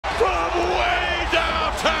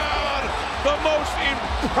most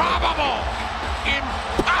improbable,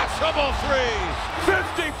 impossible three.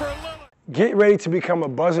 50 for Lillard. Get ready to become a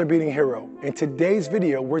buzzer-beating hero. In today's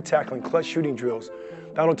video, we're tackling clutch shooting drills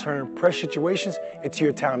that'll turn pressure situations into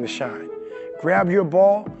your time to shine. Grab your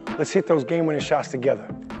ball, let's hit those game-winning shots together.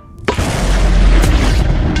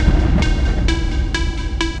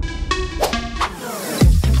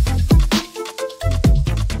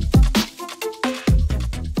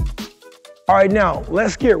 All right, now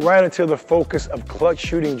let's get right into the focus of clutch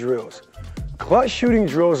shooting drills. Clutch shooting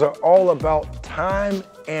drills are all about time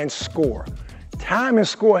and score. Time and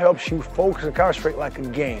score helps you focus and concentrate like a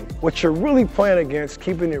game. What you're really playing against,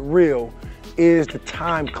 keeping it real, is the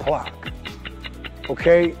time clock.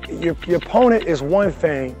 Okay, your opponent is one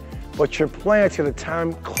thing, but you're playing to the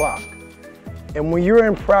time clock. And when you're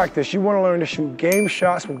in practice, you want to learn to shoot game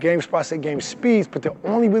shots with game spots at game speeds, but the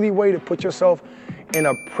only really way to put yourself in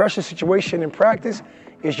a pressure situation in practice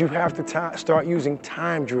is you have to start using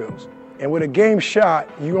time drills. And with a game shot,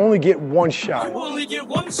 you only get one shot. You only get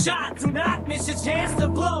one shot, do not miss a chance to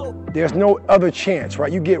blow. There's no other chance, right?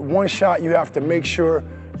 You get one shot, you have to make sure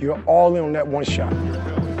you're all in on that one shot.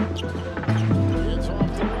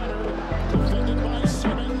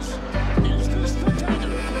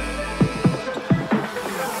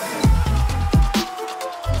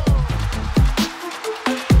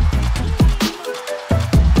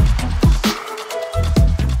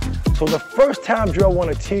 So the first time drill I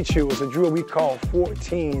want to teach you is a drill we call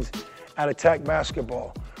 14s at Attack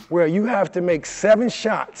Basketball, where you have to make 7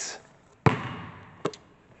 shots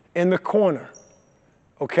in the corner,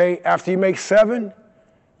 okay? After you make 7,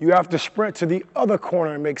 you have to sprint to the other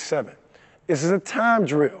corner and make 7. This is a time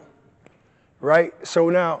drill, right? So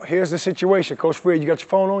now, here's the situation. Coach Fred, you got your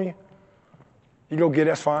phone on you? You go get it,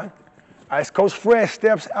 that's fine. All right, Coach Fred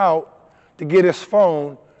steps out to get his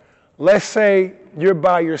phone. Let's say you're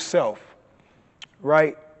by yourself,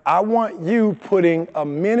 right? I want you putting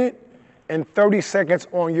 1 minute and 30 seconds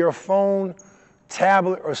on your phone,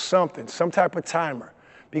 tablet, or something, some type of timer,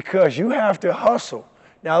 because you have to hustle.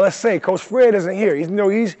 Now, let's say Coach Fred isn't here.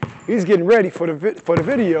 He's getting ready for the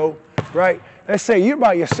video, right? Let's say you're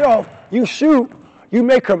by yourself, you shoot, you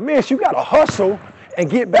make a miss, you gotta hustle and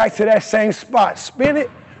get back to that same spot. Spin it,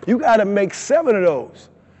 you gotta make 7 of those.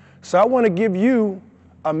 So I wanna give you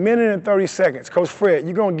 1 minute and 30 seconds. Coach Fred,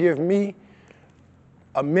 you're gonna give me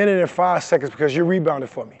 1 minute and 5 seconds because you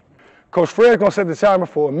rebounded for me. Coach Fred's gonna set the timer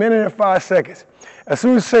for 1 minute and 5 seconds. As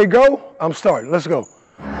soon as you say go, I'm starting. Let's go.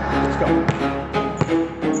 Let's go.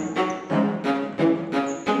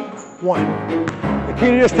 1. The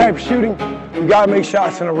key to this type of shooting, you gotta make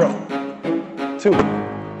shots in a row. 2.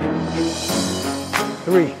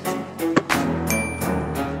 3.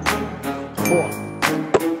 4.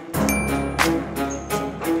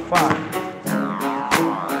 5,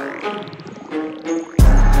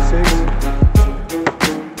 6,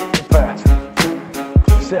 pass,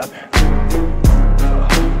 7,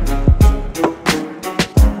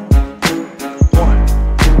 1,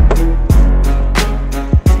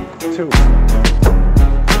 2,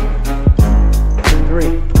 3,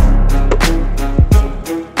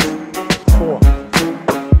 4,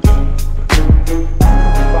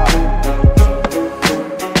 5.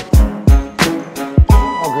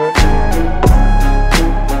 All good.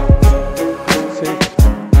 6.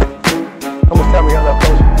 How much time we got left,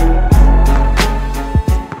 Coach?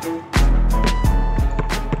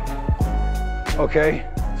 Okay,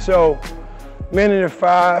 so 1 minute and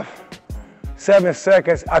 5, 7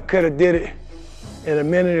 seconds. I could have did it in 1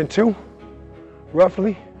 minute and 2,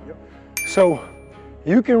 roughly. Yep. So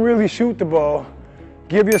you can really shoot the ball.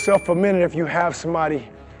 Give yourself 1 minute if you have somebody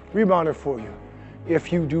rebounding for you.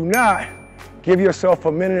 If you do not, give yourself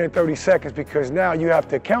 1 minute and 30 seconds because now you have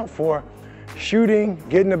to account for shooting,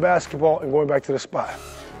 getting the basketball, and going back to the spot.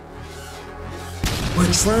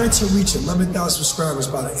 We're trying to reach 11,000 subscribers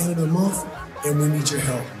by the end of the month, and we need your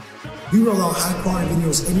help. We roll out high-quality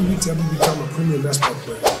videos every week to help you become a premium basketball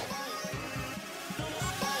player.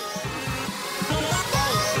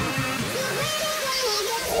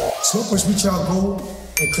 So help us reach our goal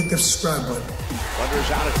and click that subscribe button.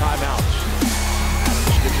 Thunder's out of timeouts.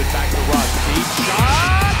 Adams gives it back to Russ. Deep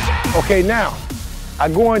shot! Okay, now, I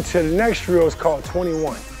go into the next drill, it's called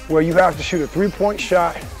 21, where you have to shoot a 3-point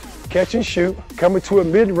shot, catch and shoot, come into a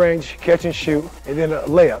mid-range, catch and shoot, and then a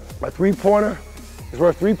layup. A 3-pointer is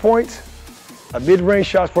worth 3 points, a mid-range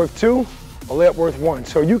shot's worth 2, a layup worth 1.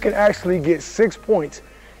 So you can actually get 6 points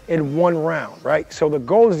in 1 round, right? So the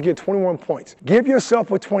goal is to get 21 points. Give yourself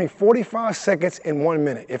between 45 seconds and 1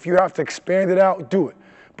 minute. If you have to expand it out, do it.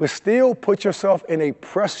 But still put yourself in a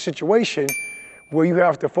pressure situation where you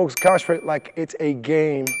have to focus, concentrate like it's a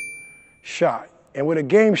game shot. And with a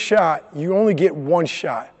game shot, you only get one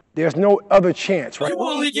shot. There's no other chance, right? You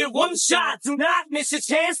only get one shot. Do not miss a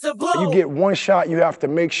chance to blow. You get one shot. You have to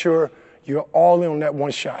make sure you're all in on that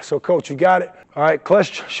one shot. So, Coach, you got it? All right,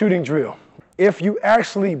 clutch shooting drill. If you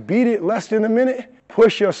actually beat it less than a minute,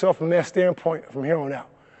 push yourself from that standpoint from here on out.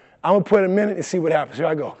 I'm going to put a minute and see what happens. Here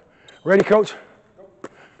I go. Ready, Coach?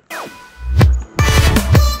 All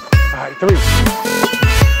right, 3,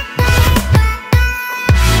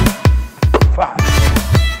 5,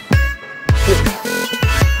 6,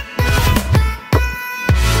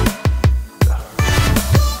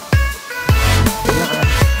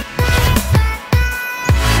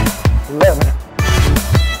 11,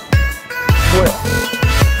 12.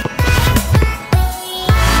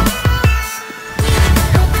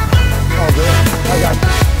 Oh, good. I got you.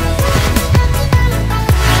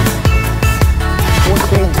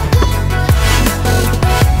 14,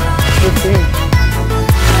 15,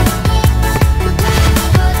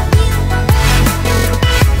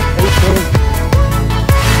 18.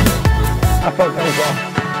 I felt that was off.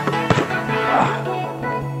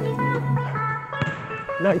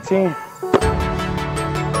 19.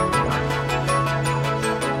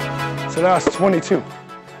 So that's 22.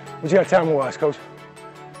 What you got time-wise, Coach?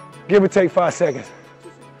 Give or take 5 seconds.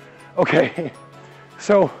 Okay.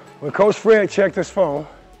 So when Coach Fred checked his phone,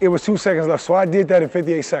 it was 2 seconds left. So I did that in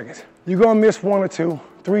 58 seconds. You're gonna miss 1 or 2,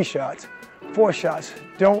 3 shots, 4 shots.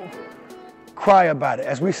 Don't cry about it.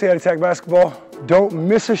 As we say at Attack Basketball, don't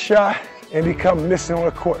miss a shot and become missing on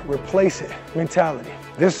the court. Replace it mentality.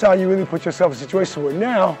 This is how you really put yourself in a situation where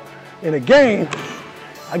now, in a game,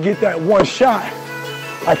 I get that one shot.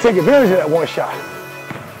 I take advantage of that one shot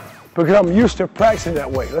because I'm used to practicing that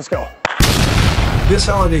way. Let's go. This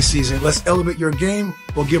holiday season, let's elevate your game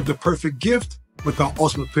or give the perfect gift with our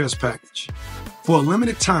Ultimate Players Package. For a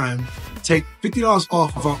limited time, take $50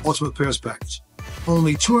 off of our Ultimate Players Package.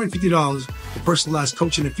 Only $250 for personalized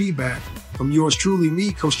coaching and feedback from yours truly,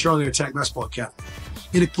 me, Coach Charlie, at Attack Basketball Academy.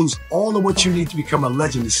 It includes all of what you need to become a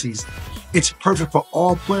legend this season. It's perfect for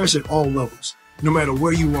all players at all levels, no matter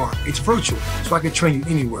where you are. It's virtual, so I can train you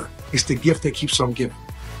anywhere. It's the gift that keeps on giving.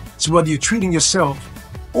 So whether you're treating yourself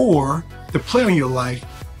or the player in your life,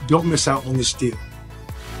 don't miss out on this deal.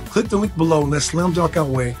 Click the link below and let's slam dunk our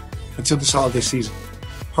way until this holiday season.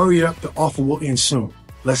 Hurry up, the offer will end soon.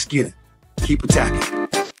 Let's get it. Keep attacking.